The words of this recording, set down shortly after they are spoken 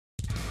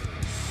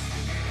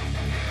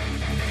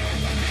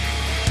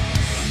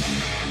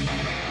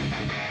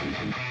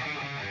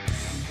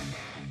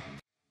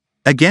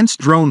Against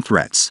drone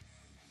threats.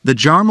 The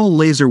JARMOL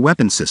Laser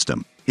Weapon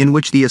System, in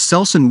which the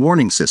ASELSAN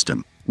Warning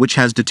System, which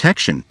has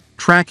detection,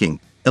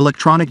 tracking,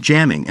 electronic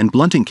jamming and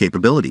blunting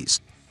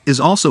capabilities, is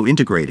also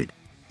integrated,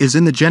 is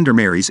in the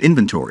Gendarmerie's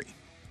inventory.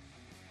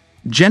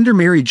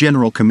 Gendarmerie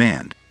General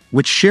Command,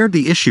 which shared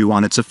the issue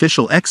on its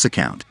official X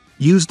account,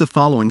 used the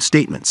following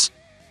statements.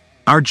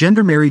 Our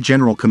Gendarmerie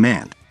General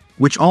Command,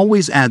 which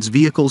always adds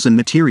vehicles and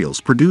materials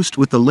produced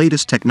with the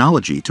latest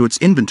technology to its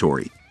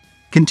inventory,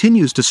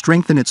 continues to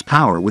strengthen its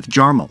power with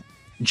JARMOL,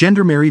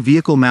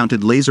 Gendarmerie-Vehicle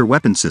Mounted Laser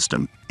Weapon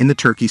System, in the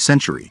Turkish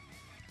century.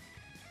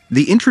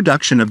 The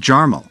introduction of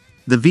JARMOL,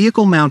 the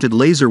vehicle-mounted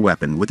laser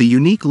weapon with a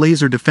unique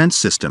laser defense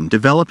system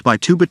developed by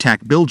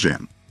TÜBİTAK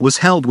BİLGEM, was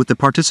held with the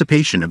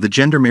participation of the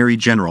Gendarmerie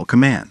General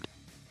Command.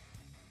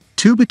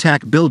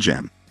 TÜBİTAK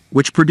BİLGEM,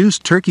 which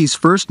produced Turkey's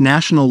first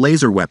national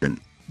laser weapon,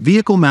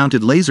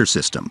 vehicle-mounted laser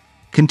system,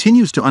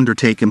 continues to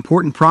undertake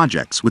important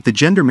projects with the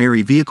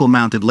Gendarmerie-Vehicle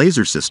Mounted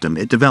Laser System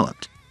it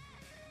developed.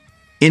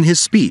 In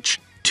his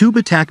speech,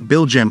 TÜBİTAK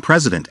BİLGEM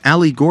President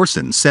Ali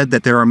Gorsun said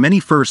that there are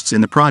many firsts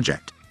in the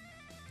project.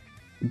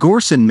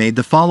 Gorsun made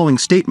the following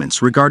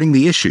statements regarding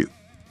the issue.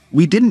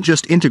 We didn't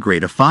just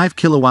integrate a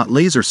 5-kilowatt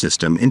laser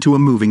system into a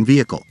moving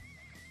vehicle.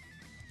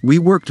 We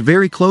worked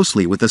very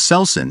closely with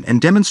ASELSAN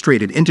and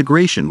demonstrated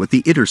integration with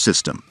the IHTAR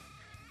system.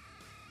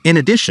 In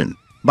addition,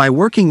 by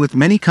working with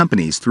many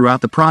companies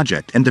throughout the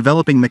project and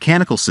developing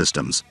mechanical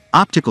systems,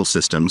 optical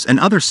systems and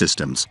other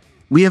systems,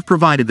 we have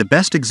provided the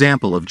best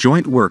example of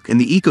joint work in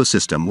the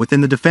ecosystem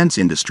within the defense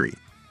industry.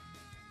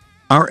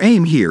 Our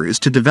aim here is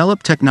to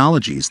develop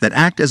technologies that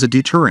act as a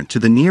deterrent to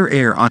the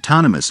near-air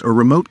autonomous or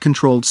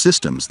remote-controlled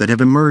systems that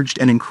have emerged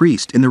and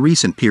increased in the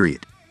recent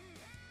period.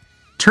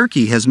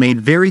 Turkey has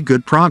made very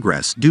good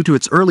progress due to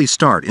its early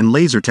start in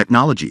laser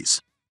technologies.